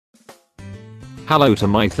Hello to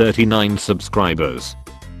my 39 subscribers.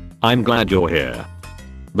 I'm glad you're here.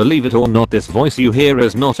 Believe it or not, this voice you hear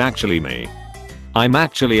is not actually me. I'm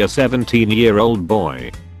actually a 17-year-old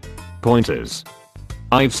boy. Point is,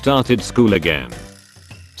 I've started school again.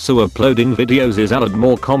 So uploading videos is a lot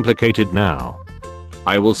more complicated now.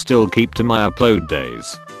 I will still keep to my upload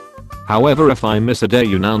days. However, if I miss a day,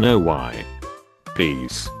 you now know why.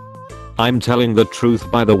 Peace. I'm telling the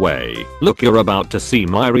truth, by the way. Look, you're about to see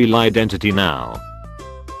my real identity now.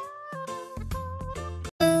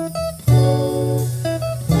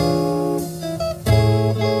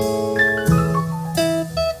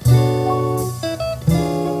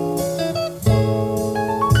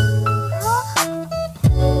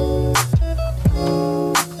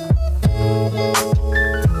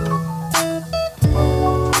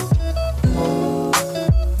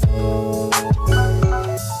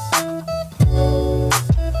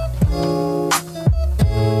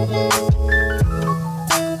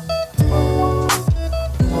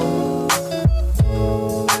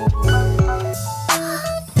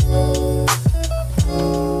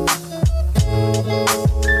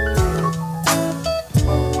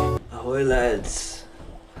 Ahoy lads,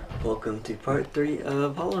 welcome to part 3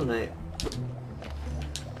 of Hollow Knight.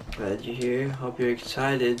 Glad you're here, hope you're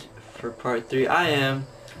excited for part 3. I am.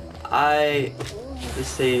 The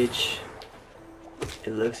stage,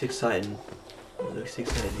 it looks exciting.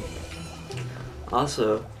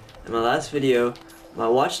 Also, in my last video, my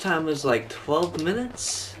watch time was like 12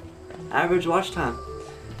 minutes. Average watch time.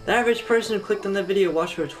 The average person who clicked on that video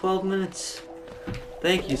watched for 12 minutes.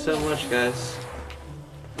 Thank you so much, guys.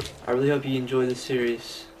 I really hope you enjoy this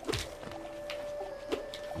series.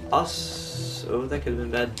 Also, that could have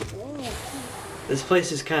been bad. This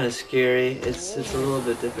place is kind of scary. It's a little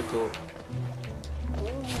bit difficult.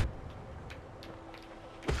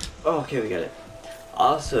 Oh, okay, we got it.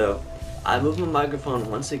 Also, I moved my microphone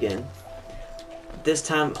once again. This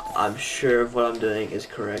time, I'm sure of what I'm doing is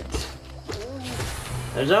correct.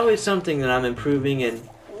 There's always something that I'm improving and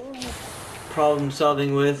problem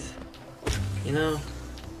solving with, you know.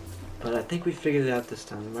 But I think we figured it out this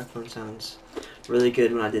time. The microphone sounds really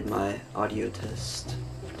good when I did my audio test.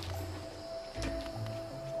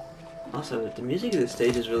 Also, the music of the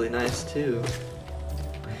stage is really nice too.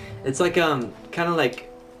 It's like kind of like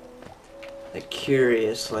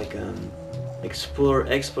curious, like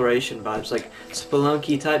exploration vibes, like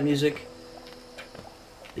Spelunky type music.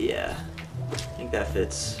 Yeah, I think that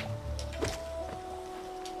fits.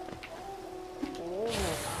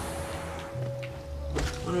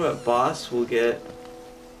 I wonder what boss we'll get.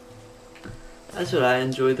 That's what I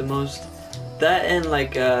enjoy the most. That and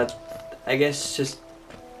like I guess just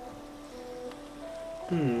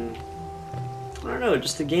I don't know,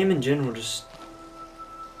 just the game in general, just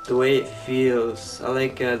the way it feels. I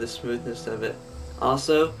like the smoothness of it.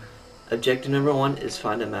 Also, objective number 1 is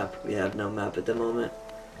find a map. We have no map at the moment.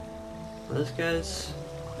 Those guys,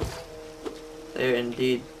 they've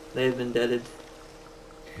been deaded.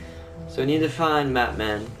 So we need to find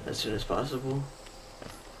Mapman as soon as possible.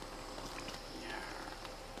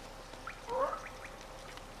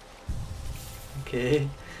 Okay,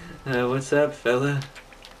 what's up, fella?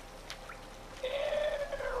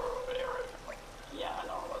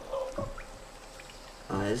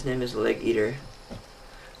 His name is Leg Eater.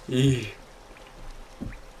 Yeah.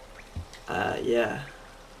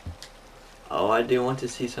 Oh, I do want to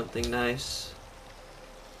see something nice.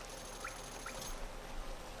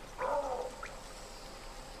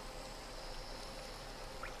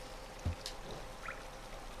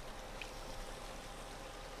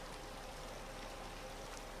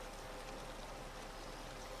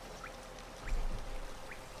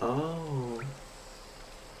 Oh.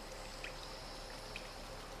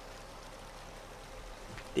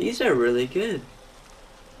 These are really good.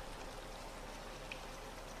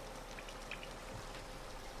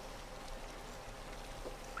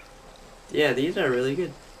 Yeah, these are really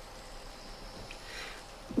good.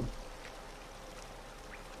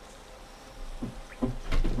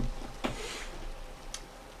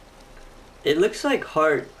 It looks like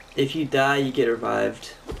Heart. If you die, you get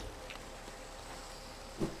revived.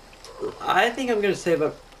 I think I'm gonna save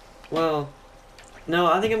up. Well, no,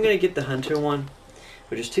 I think I'm gonna get the Hunter one,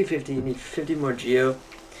 which is 250. You need 50 more Geo,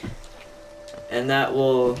 and that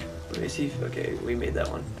will. Let me see. Okay, we made that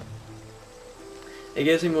one. It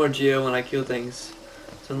gives me more Geo when I kill things.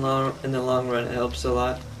 So in the long run, it helps a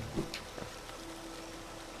lot.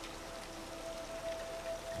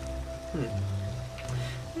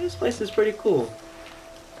 This place is pretty cool.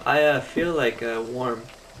 I feel like warm.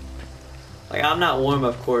 Like, I'm not warm,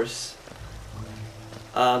 of course.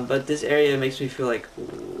 But this area makes me feel like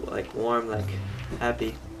warm, like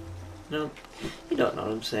happy. No, you don't know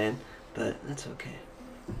what I'm saying, but that's okay.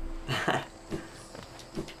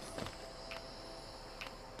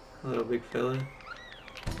 Little big fella.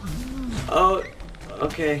 Oh,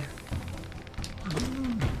 okay.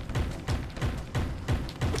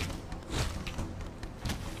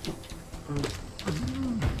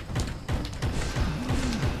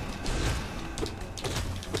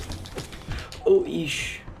 Oh,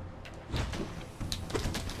 eesh.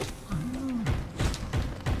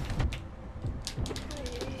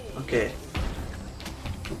 Okay.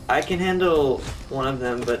 I can handle one of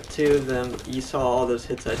them, but two of them, you saw all those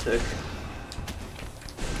hits I took.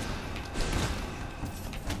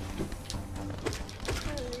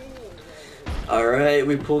 Alright,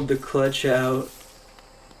 we pulled the clutch out.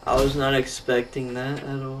 I was not expecting that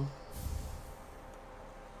at all.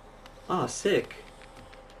 Oh, sick.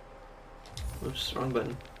 Oops, wrong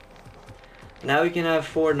button. Now we can have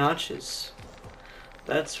 4 notches.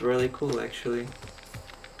 That's really cool, actually.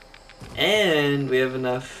 And we have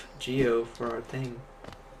enough geo for our thing.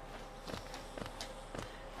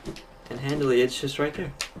 And handily, it's just right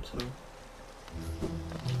there. So,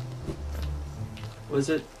 was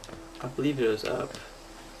it? I believe it was up.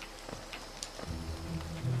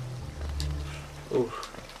 Oh,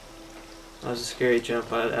 that was a scary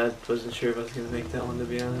jump. I wasn't sure if I was gonna make that one, to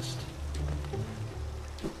be honest.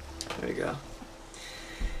 There we go.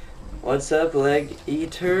 What's up, Leg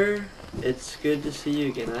Eater? It's good to see you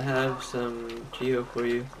again. I have some geo for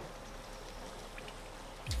you.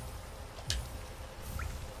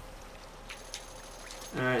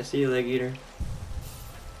 Alright, see you, Leg Eater.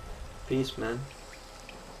 Peace, man.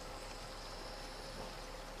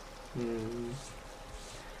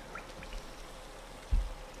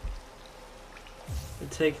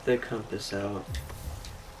 Take the compass out.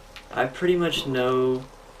 I pretty much know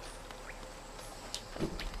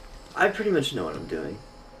what I'm doing.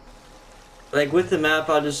 Like with the map,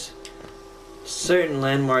 I'll just, certain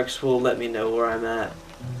landmarks will let me know where I'm at.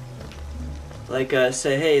 Like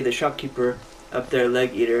say, hey, the shopkeeper up there,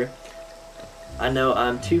 Leg Eater. I know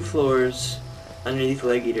I'm 2 floors underneath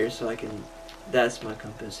Leg Eater, so I can, that's my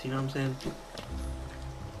compass, you know what I'm saying?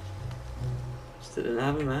 Still didn't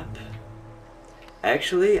have a map.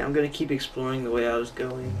 Actually, I'm gonna keep exploring the way I was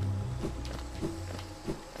going.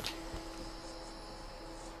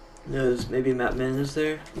 Knows maybe Mapman is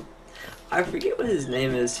there? I forget what his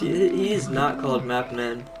name is. He is not called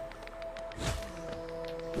Mapman.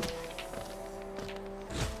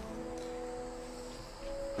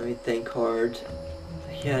 Let me think hard.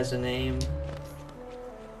 He has a name.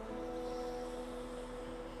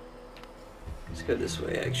 Let's go this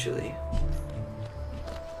way, actually.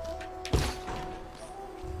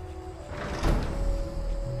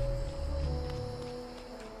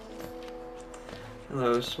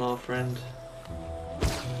 Hello, small friend.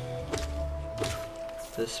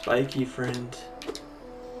 The spiky friend.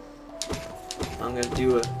 I'm gonna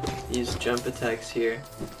do these jump attacks here.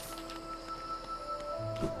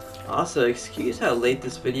 Also, excuse how late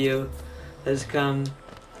this video has come.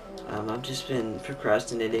 I've just been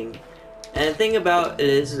procrastinating. And the thing about it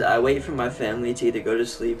is I wait for my family to either go to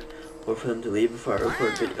sleep or for them to leave before I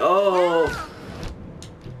record video. Oh!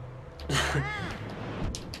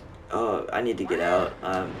 Oh, I need to get out.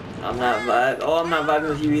 I'm not vibing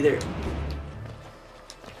with you either.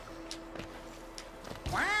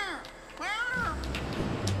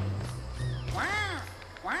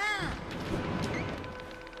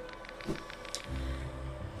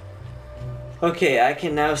 Okay, I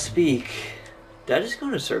can now speak. Did I just go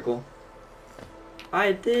in a circle?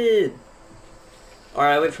 I did.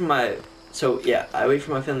 Alright, I wait for my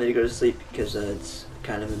family to go to sleep because it's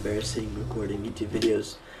kind of embarrassing recording YouTube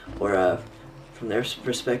videos. Or from their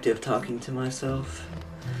perspective, talking to myself.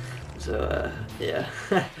 So yeah.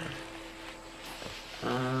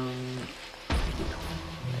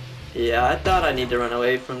 Yeah, I thought I need to run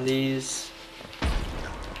away from these.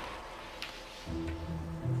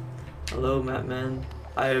 Hello, Mapman.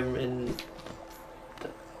 I am in.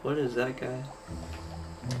 What is that guy?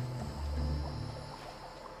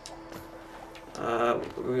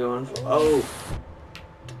 We're going for. Oh!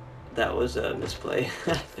 That was a misplay.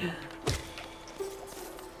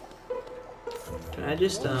 Can I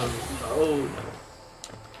just, oh no.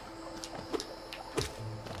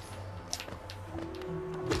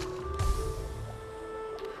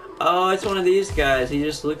 Oh, it's one of these guys. He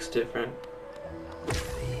just looks different.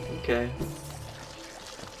 Okay.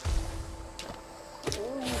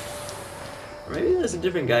 Or maybe that's a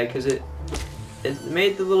different guy because it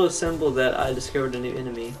made the little symbol that I discovered a new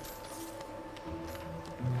enemy.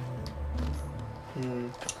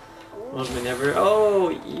 Well, we never. Oh,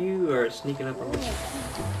 you are start sneaking up on me.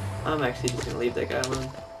 I'm actually just gonna leave that guy alone.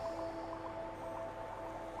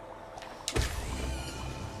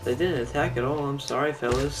 They didn't attack at all. I'm sorry,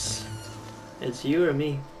 fellas. It's you or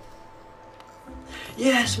me.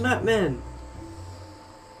 Yes, Mapman!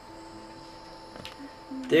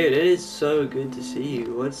 Dude, it is so good to see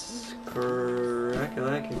you. What's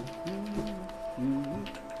crack-a-lacking?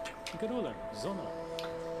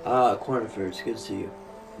 Ah, Cornifer, it's good to see you.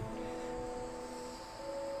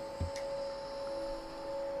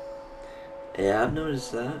 Yeah, I've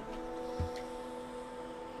noticed that.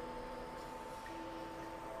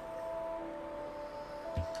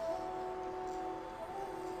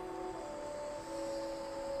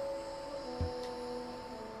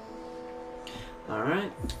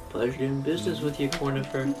 Alright, pleasure doing business with you,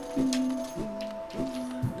 Cornifer.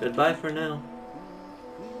 Goodbye for now.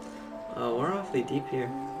 Oh, we're awfully deep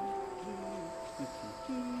here.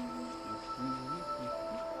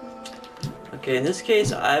 Okay, in this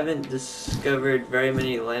case, I haven't discovered very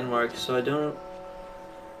many landmarks, so I don't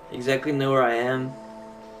exactly know where I am.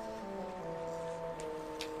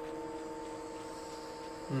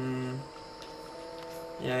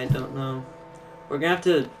 Yeah, I don't know. We're gonna have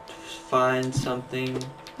to find something.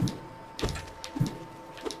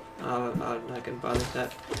 I'm not gonna bother with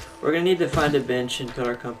that. We're gonna need to find a bench and put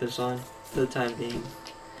our compass on for the time being.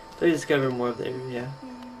 So we discover more of the area.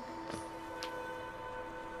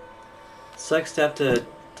 Sucks to have to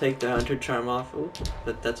take the hunter charm off, ooh,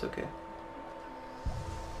 but that's okay.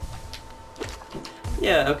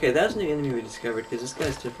 Yeah, okay, that's a new enemy we discovered because this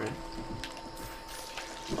guy's different.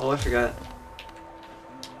 Oh, I forgot.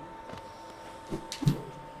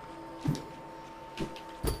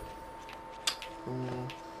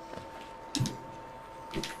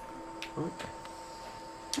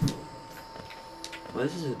 Well,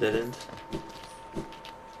 this is a dead end.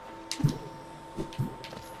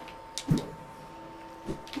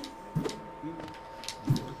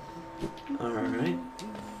 Alright.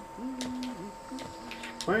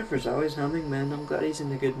 Cornifer's always humming, man. I'm glad he's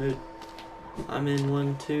in a good mood. I'm in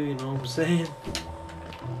one too, you know what I'm saying?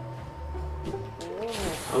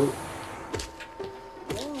 Oh.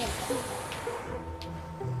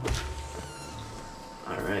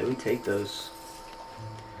 Alright, we take those.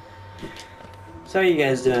 So how are you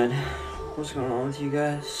guys doing? What's going on with you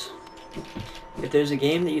guys? If there's a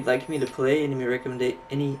game that you'd like me to play,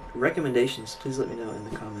 any recommendations, please let me know in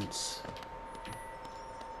the comments.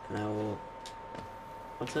 And I will...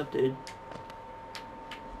 What's up, dude?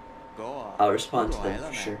 I'll respond to them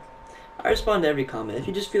for sure. I respond to every comment. If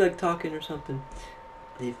you just feel like talking or something,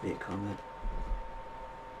 leave me a comment.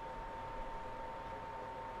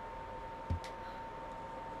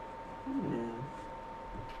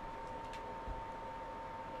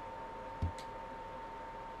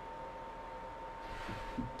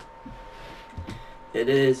 It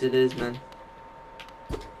is, man.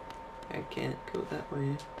 I can't go that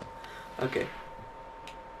way. Okay.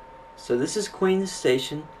 So this is Queen's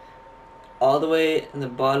Station. All the way in the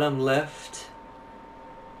bottom left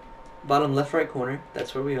right corner.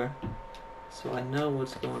 That's where we are. So I know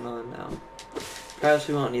what's going on now. Perhaps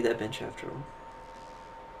we won't need that bench after all.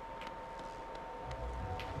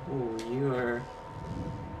 Ooh, you are...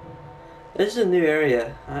 This is a new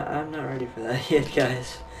area. I'm not ready for that yet,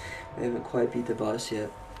 guys. We haven't quite beat the boss yet.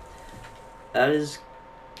 That is...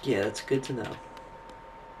 Yeah, that's good to know.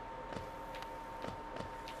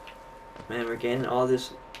 Man, we're gaining all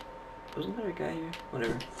this... Wasn't there a guy here?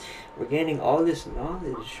 Whatever. We're gaining all this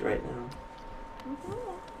knowledge right now.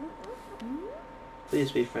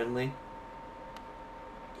 Please be friendly.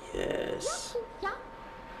 Yes.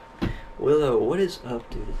 Willow, what is up,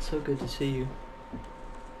 dude? It's so good to see you.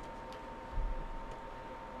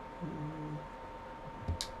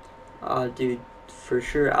 Oh, dude, for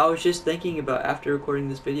sure. I was just thinking about, after recording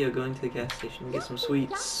this video, going to the gas station to get some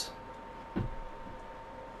sweets.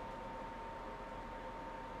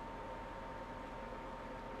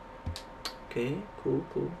 Okay, cool.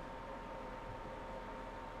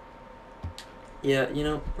 Yeah, you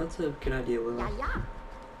know, that's a good idea, Willow.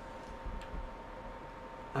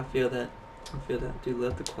 I feel that. Dude,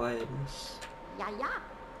 love the quietness.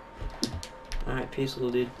 Alright, peace,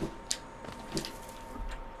 little dude.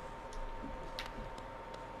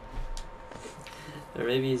 Or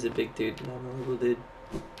maybe he's a big dude and I'm a little dude.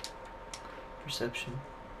 Perception.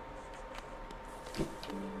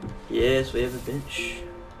 Yes, we have a bench.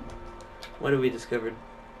 What have we discovered?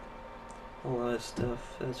 A lot of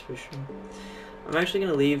stuff, that's for sure. I'm actually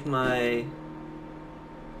gonna leave my...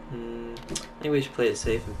 I think we should play it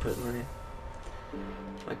safe and put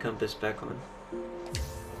my compass back on.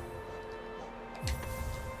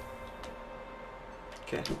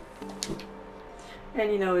 Okay.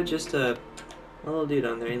 And you know, it's just a little dude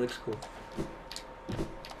on there. He looks cool.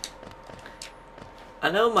 I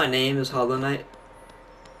know my name is Hollow Knight,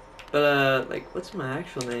 but like, what's my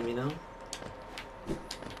actual name? You know?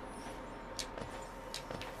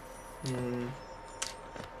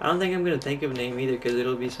 I don't think I'm gonna think of a name either, because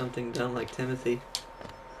it'll be something dumb like Timothy.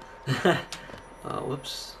 Oh,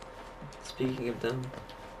 whoops. Speaking of dumb.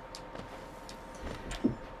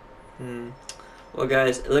 Well,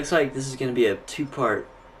 guys, it looks like this is gonna be a two-part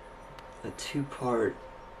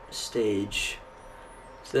stage.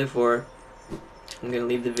 So therefore, I'm gonna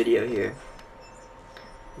leave the video here.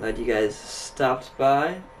 Glad you guys stopped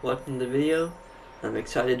by, watching the video. I'm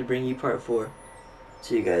excited to bring you part 4.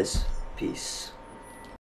 See you guys. Peace.